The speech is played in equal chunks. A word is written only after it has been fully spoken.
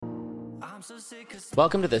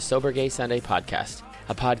Welcome to the Sober Gay Sunday podcast,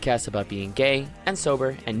 a podcast about being gay and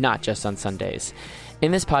sober and not just on Sundays.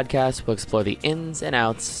 In this podcast, we'll explore the ins and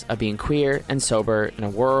outs of being queer and sober in a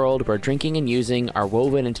world where drinking and using are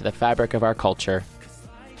woven into the fabric of our culture.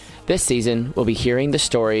 This season, we'll be hearing the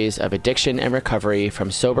stories of addiction and recovery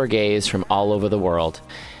from sober gays from all over the world.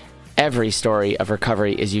 Every story of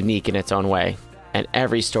recovery is unique in its own way, and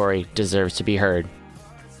every story deserves to be heard.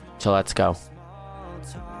 So let's go.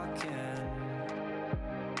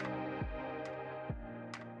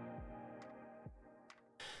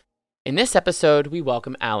 In this episode, we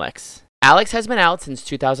welcome Alex. Alex has been out since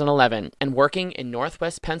 2011 and working in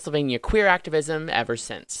Northwest Pennsylvania queer activism ever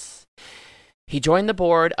since. He joined the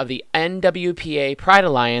board of the NWPA Pride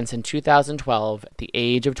Alliance in 2012 at the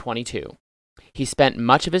age of 22. He spent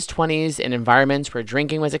much of his 20s in environments where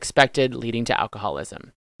drinking was expected, leading to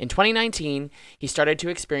alcoholism. In 2019, he started to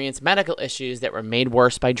experience medical issues that were made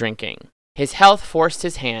worse by drinking. His health forced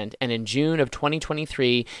his hand, and in June of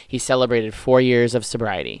 2023, he celebrated 4 years of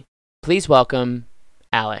sobriety. Please welcome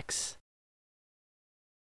Alex.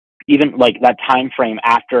 Even like that time frame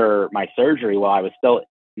after my surgery, while I was still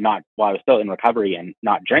in recovery and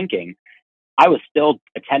not drinking, I was still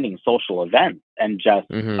attending social events and just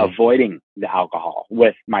avoiding the alcohol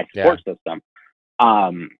with my support system.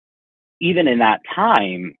 Even in that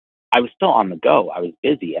time, I was still on the go. I was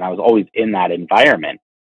busy and I was always in that environment.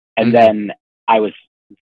 And then I was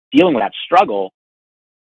dealing with that struggle.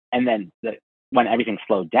 And then when everything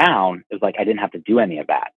slowed down, it was like I didn't have to do any of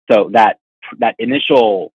that. So that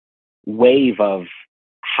initial wave of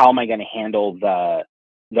how am I going to handle the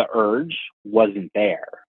urge wasn't there.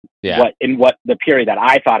 Yeah. What the period that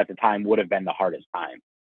I thought at the time would have been the hardest time,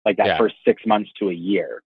 like that first 6 months to a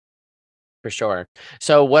year. For sure.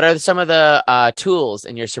 So what are some of the tools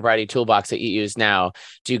in your sobriety toolbox that you use now?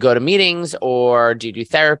 Do you go to meetings or do you do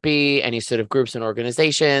therapy, any sort of groups and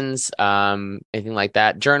organizations, anything like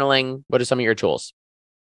that? Journaling? What are some of your tools?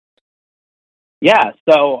 Yeah.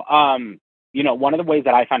 So, one of the ways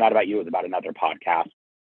that I found out about you was about another podcast.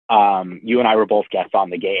 You and I were both guests on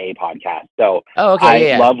the Gay A podcast. So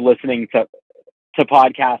I love listening to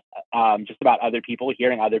podcasts just about other people,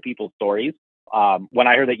 hearing other people's stories. When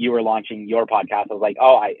I heard that you were launching your podcast, I was like,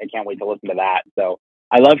 oh, I can't wait to listen to that. So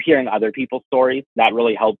I love hearing other people's stories. That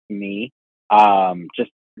really helps me.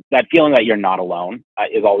 Just that feeling that you're not alone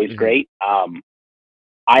is always great.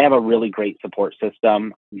 I have a really great support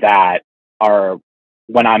system that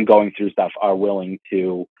when I'm going through stuff, are willing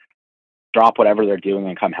to drop whatever they're doing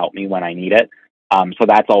and come help me when I need it. So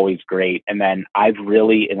that's always great. And then I've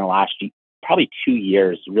really, in the last probably 2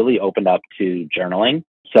 years, really opened up to journaling.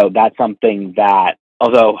 So that's something that,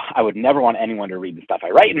 although I would never want anyone to read the stuff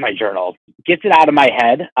I write in my journal, gets it out of my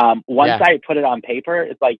head. Once I put it on paper,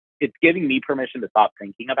 it's like it's giving me permission to stop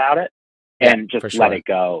thinking about it and just let it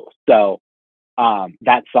go. So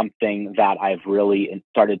that's something that I've really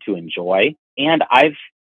started to enjoy. And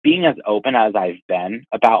being as open as I've been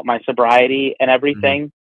about my sobriety and everything,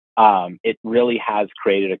 it really has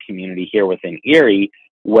created a community here within Erie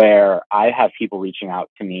where I have people reaching out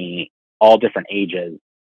to me, all different ages,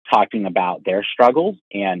 talking about their struggles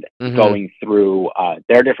and going through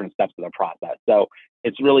their different steps of the process. So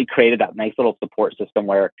it's really created that nice little support system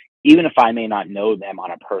where even if I may not know them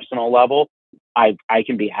on a personal level, I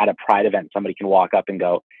can be at a Pride event. Somebody can walk up and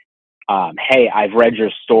go, hey, I've read your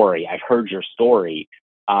story. I've heard your story.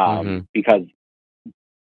 Because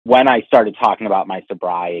when I started talking about my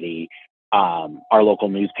sobriety, our local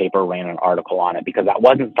newspaper ran an article on it because that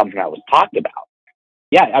wasn't something that was talked about.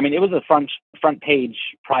 Yeah, I mean, it was a front page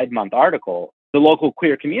Pride Month article. The local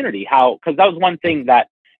queer community, because that was one thing that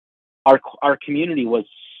our community was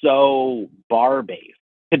so bar based,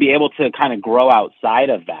 to be able to kind of grow outside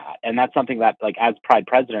of that, and that's something that, like, as Pride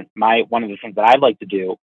president, one of the things that I'd like to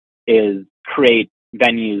do is create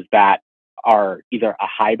venues that are either a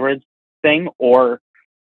hybrid thing or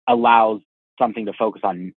allows something to focus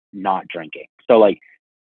on not drinking. So, like,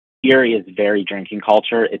 Erie is very drinking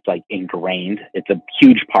culture. It's like ingrained. It's a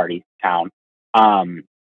huge party town.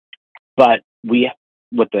 But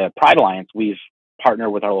with the Pride Alliance, we've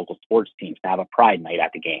partnered with our local sports teams to have a Pride night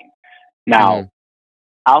at the game. Now,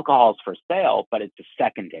 alcohol's for sale, but it's a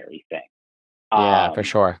secondary thing. Yeah, for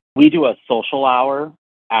sure. We do a social hour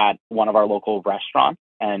at one of our local restaurants.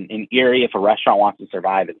 And in Erie, if a restaurant wants to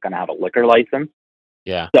survive, it's going to have a liquor license.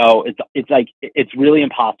 Yeah. So it's really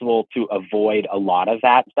impossible to avoid a lot of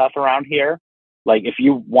that stuff around here. Like, if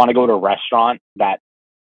you want to go to a restaurant that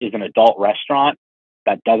is an adult restaurant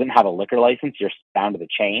that doesn't have a liquor license, you're down to the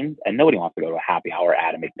chains, and nobody wants to go to a happy hour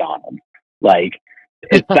at a McDonald's. Like,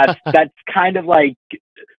 that's kind of like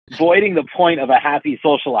voiding the point of a happy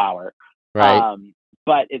social hour. Right.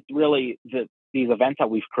 But it's really these events that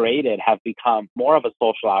we've created have become more of a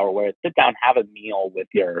social hour where it's sit down, have a meal with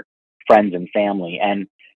your friends and family. And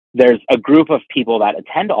there's a group of people that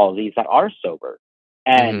attend all of these that are sober.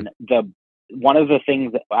 And one of the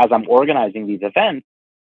things that, as I'm organizing these events,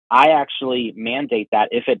 I actually mandate that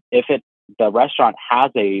if the restaurant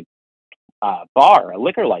has a bar, a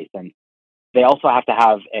liquor license, they also have to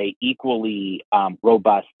have a equally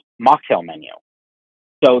robust mocktail menu,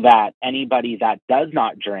 so that anybody that does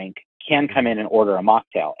not drink can come in and order a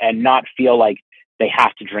mocktail and not feel like they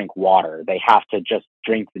have to drink water. They have to just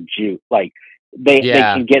drink the juice. Like they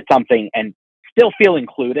can get something and still feel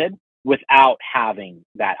included without having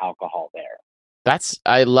that alcohol there.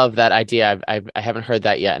 I love that idea. I haven't heard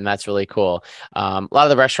that yet, and that's really cool. A lot of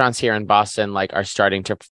the restaurants here in Boston are starting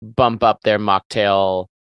to bump up their mocktail.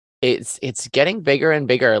 It's getting bigger and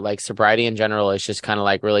bigger. Like sobriety in general is just kind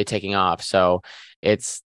of really taking off. So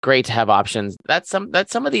it's great to have options. That's some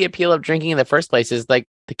of the appeal of drinking in the first place, is like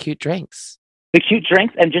the cute drinks. The cute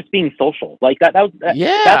drinks and just being social. Like that's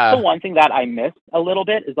the one thing that I missed a little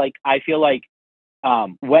bit, is like I feel like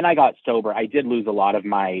when I got sober, I did lose a lot of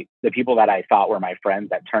the people that I thought were my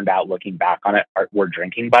friends that turned out, looking back on it, were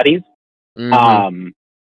drinking buddies. I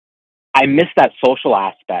missed that social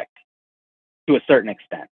aspect to a certain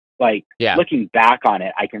extent. Like looking back on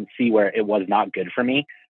it, I can see where it was not good for me.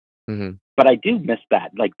 But I do miss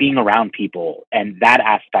that, like being around people and that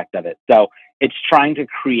aspect of it. So it's trying to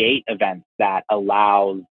create events that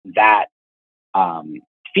allows that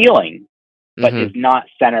feeling, but is not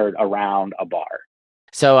centered around a bar.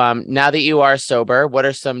 So now that you are sober, what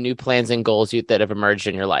are some new plans and goals that have emerged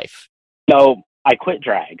in your life? So I quit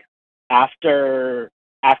drag. After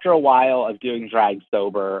a while of doing drag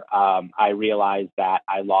sober, I realized that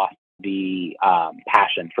I lost the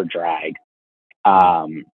passion for drag,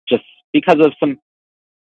 just because of some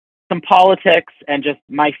politics, and just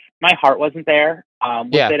my heart wasn't there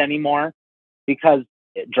with it anymore, because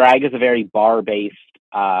drag is a very bar-based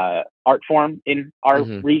art form in our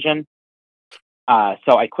region.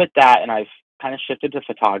 So I quit that, and I've kind of shifted to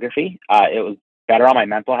photography. It was better on my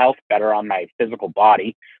mental health, better on my physical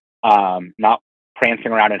body. Not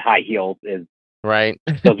prancing around in high heels does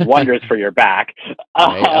wonders for your back.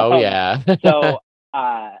 Right. Oh yeah. So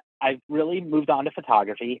I've really moved on to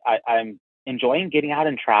photography. I'm enjoying getting out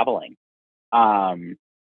and traveling. When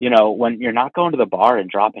you're not going to the bar and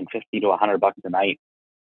dropping $50 to $100 a night,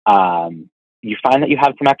 you find that you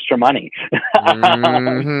have some extra money.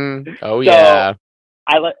 Oh yeah.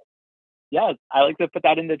 I like to put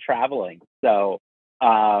that into traveling. So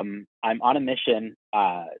I'm on a mission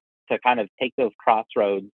to kind of take those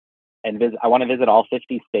crossroads and visit. I want to visit all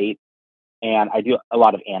 50 states, and I do a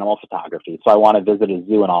lot of animal photography. So I want to visit a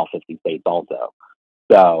zoo in all 50 states also.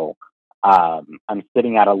 So I'm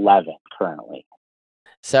sitting at 11 currently.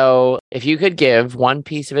 So if you could give one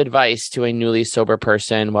piece of advice to a newly sober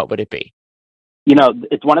person, what would it be?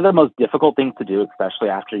 It's one of the most difficult things to do, especially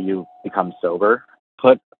after you become sober.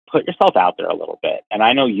 Put yourself out there a little bit. And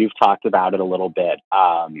I know you've talked about it a little bit.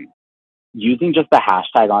 Using just the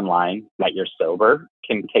hashtag online that you're sober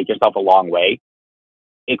can take yourself a long way,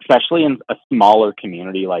 especially in a smaller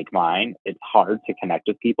community like mine. It's hard to connect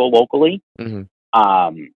with people locally.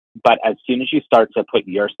 But as soon as you start to put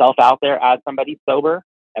yourself out there as somebody sober,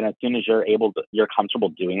 and as soon as you're comfortable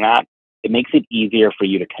doing that, it makes it easier for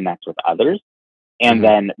you to connect with others and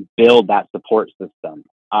then build that support system.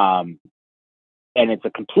 And it's a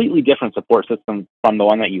completely different support system from the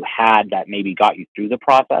one that you had that maybe got you through the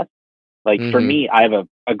process. Like for me, I have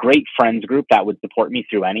a great friends group that would support me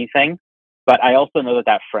through anything, but I also know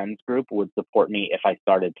that friends group would support me if I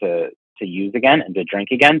started to use again and to drink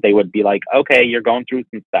again. They would be like, okay, you're going through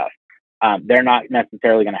some stuff. They're not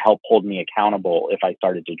necessarily going to help hold me accountable if I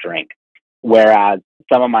started to drink. Whereas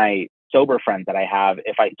some of my sober friends that I have,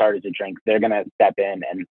 if I started to drink, they're going to step in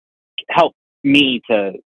and help me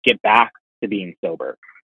to get back to being sober.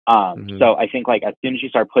 So I think as soon as you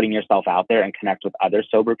start putting yourself out there and connect with other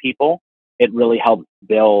sober people, it really helps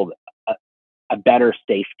build a better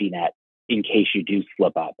safety net in case you do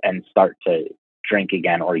slip up and start to drink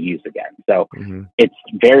again or use again. So it's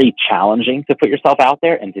very challenging to put yourself out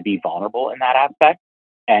there and to be vulnerable in that aspect.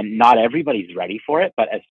 And not everybody's ready for it, but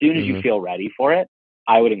as soon as you feel ready for it,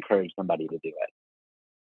 I would encourage somebody to do it.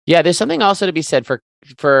 Yeah, there's something also to be said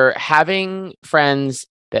for having friends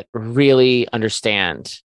that really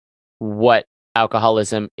understand what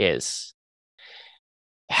alcoholism is.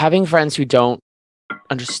 Having friends who don't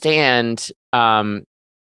understand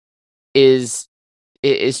is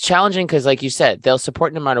is challenging because, like you said, they'll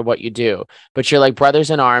support no matter what you do, but you're like brothers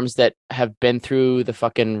in arms that have been through the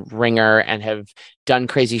fucking ringer and have done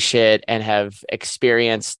crazy shit and have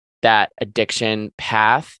experienced that addiction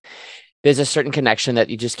path. There's a certain connection that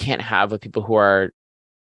you just can't have with people who are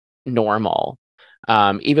normal.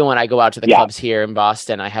 Even when I go out to the clubs here in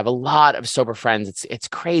Boston, I have a lot of sober friends. It's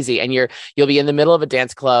crazy. And you'll be in the middle of a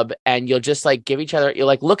dance club and you'll just like you'll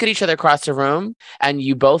like look at each other across the room and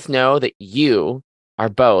you both know that you are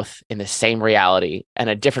both in the same reality and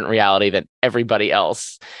a different reality than everybody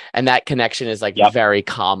else. And that connection is like very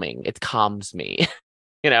calming. It calms me,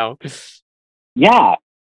 you know? Yeah.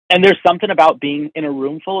 And there's something about being in a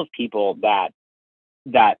room full of people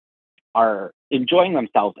that are enjoying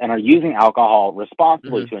themselves and are using alcohol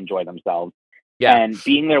responsibly to enjoy themselves. Yeah. And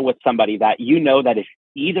being there with somebody that you know that if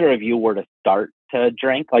either of you were to start to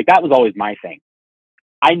drink, like that was always my thing.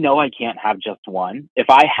 I know I can't have just one. If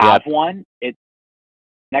I have one, it's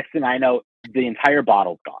next thing I know, the entire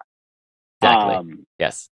bottle's gone. Exactly.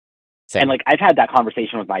 Yes. Same. And like I've had that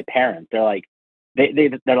conversation with my parents. They're like,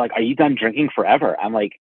 they're like, "Are you done drinking forever?" I'm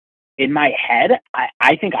like, in my head,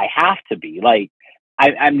 I think I have to be. Like,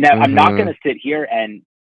 I'm not going to sit here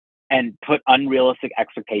and put unrealistic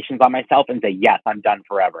expectations on myself and say, yes, I'm done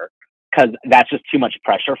forever, because that's just too much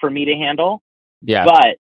pressure for me to handle. Yeah.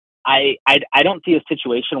 But I don't see a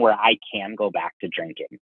situation where I can go back to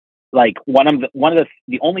drinking. Like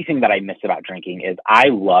the only thing that I miss about drinking is I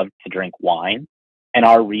love to drink wine, and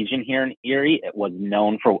our region here in Erie, it was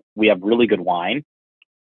known for, we have really good wine.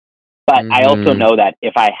 But I also know that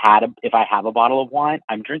if I have a bottle of wine,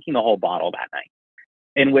 I'm drinking the whole bottle that night.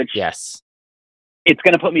 In which it's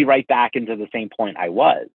going to put me right back into the same point I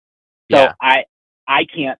was. So I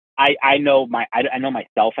can't. I know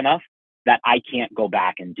myself enough that I can't go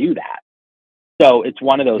back and do that. So it's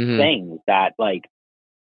one of those things that, like,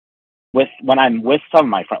 when I'm with some of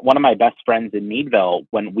my friends, one of my best friends in Meadville,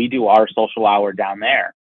 when we do our social hour down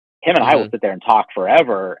there, him and I will sit there and talk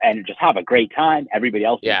forever and just have a great time. Everybody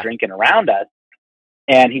else is drinking around us.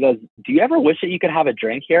 And he goes, "Do you ever wish that you could have a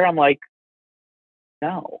drink here?" I'm like,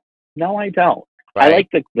 No, I don't. Right. I like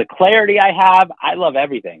the clarity I have. I love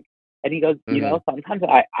everything. And he goes, you know, sometimes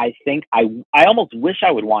I think I almost wish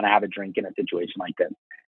I would want to have a drink in a situation like this.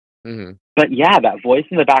 But yeah, that voice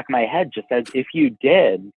in the back of my head just says, if you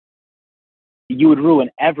did, you would ruin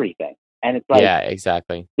everything. And it's like, yeah,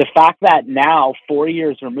 exactly. The fact that now, 4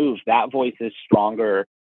 years removed, that voice is stronger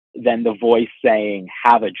than the voice saying,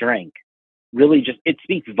 have a drink. Really it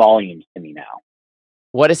speaks volumes to me now.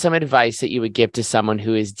 What is some advice that you would give to someone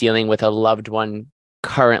who is dealing with a loved one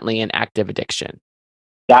currently in active addiction?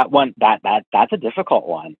 That's a difficult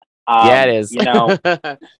one. Yeah, it is. You know,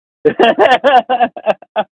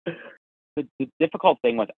 the difficult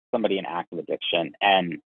thing with somebody in active addiction,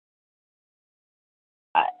 and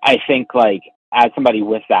I think, like, as somebody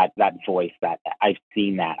with that voice, that I've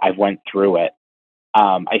seen that, I've went through it.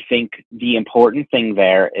 I think the important thing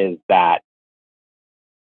there is that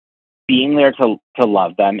being there to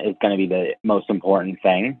love them is going to be the most important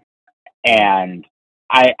thing. And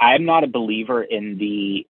I'm not a believer in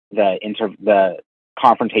the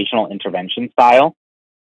confrontational intervention style.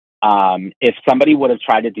 If somebody would have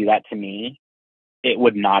tried to do that to me, it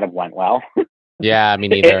would not have went well. Yeah, me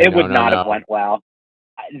neither. It would not have went well.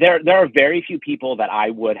 There are very few people that I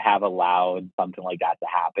would have allowed something like that to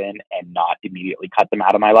happen and not immediately cut them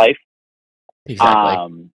out of my life.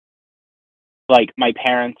 Exactly. Like my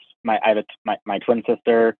parents, I have my twin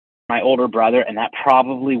sister, my older brother, and that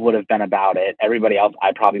probably would have been about it. Everybody else,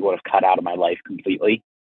 I probably would have cut out of my life completely.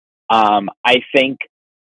 I think,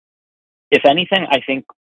 if anything,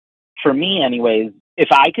 for me anyways, if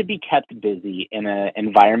I could be kept busy in an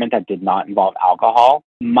environment that did not involve alcohol,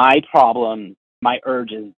 my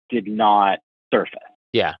urges did not surface.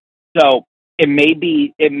 Yeah. So it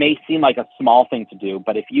may seem like a small thing to do,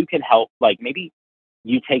 but if you can help, like, maybe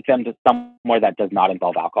you take them to somewhere that does not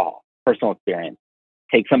involve alcohol. Personal experience.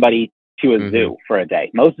 Take somebody to a zoo for a day.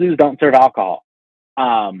 Most zoos don't serve alcohol.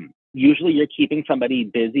 Usually you're keeping somebody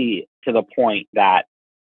busy to the point that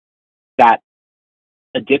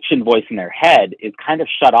addiction voice in their head is kind of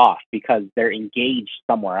shut off because they're engaged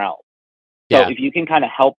somewhere else. So if you can kind of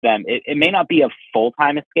help them, it may not be a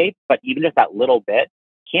full-time escape, but even just that little bit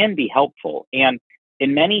can be helpful. And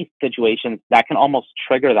in many situations, that can almost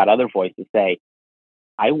trigger that other voice to say,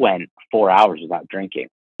 I went 4 hours without drinking.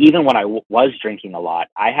 Even when I was drinking a lot,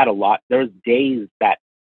 there was days that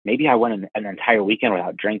maybe I went an entire weekend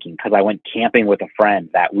without drinking because I went camping with a friend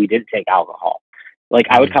that we did take alcohol. Like,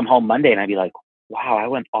 I would come home Monday and I'd be like, wow, I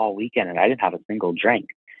went all weekend and I didn't have a single drink.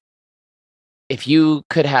 If you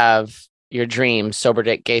could have your dream Sober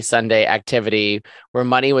Gay Sunday activity where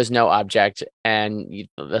money was no object and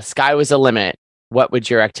the sky was the limit, what would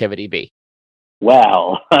your activity be?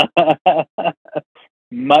 Well,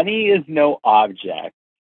 money is no object.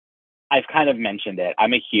 I've kind of mentioned it.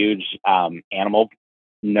 I'm a huge animal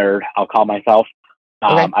nerd, I'll call myself.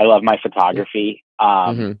 Okay. I love my photography.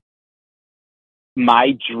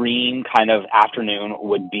 My dream kind of afternoon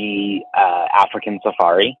would be African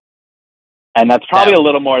safari. And that's probably a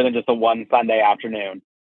little more than just a one Sunday afternoon.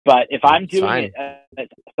 But if I'm doing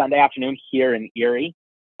it Sunday afternoon here in Erie,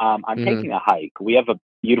 I'm taking a hike. We have a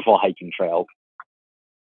beautiful hiking trail.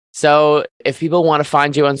 So if people want to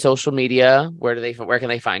find you on social media, where can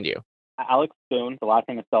they find you? Alex Spoon. The last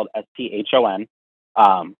name is spelled STHON.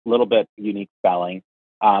 Little bit unique spelling.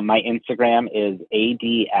 My Instagram is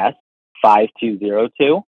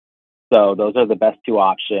ADS5202. So those are the best two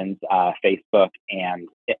options, Facebook and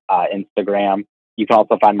Instagram. You can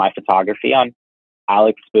also find my photography on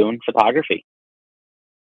Alex Spoon Photography.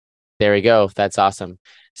 There we go. That's awesome.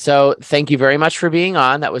 So thank you very much for being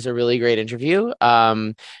on. That was a really great interview.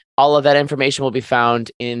 All of that information will be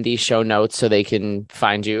found in the show notes so they can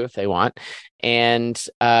find you if they want. And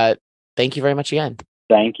thank you very much again.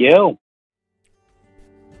 Thank you.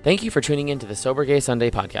 Thank you for tuning in to the Sober Gay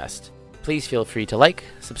Sunday podcast. Please feel free to like,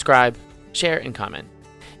 subscribe, share, and comment.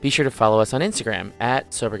 Be sure to follow us on Instagram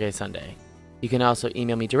at Sober Gay Sunday. You can also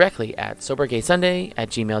email me directly at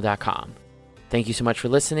sobergaysunday@gmail.com. Thank you so much for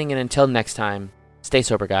listening, and until next time, stay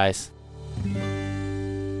sober, guys.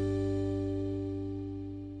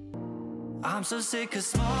 I'm so sick of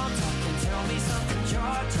small talking. Tell me something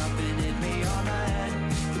jaw-dropping. Hit me on the head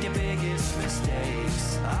with your biggest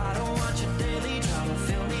mistakes. I don't want your daily drama.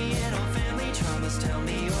 Fill me in on family traumas. Tell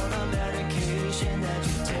me all the medication that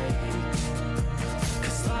you take.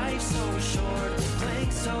 'Cause life's so short, we play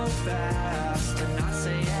so fast.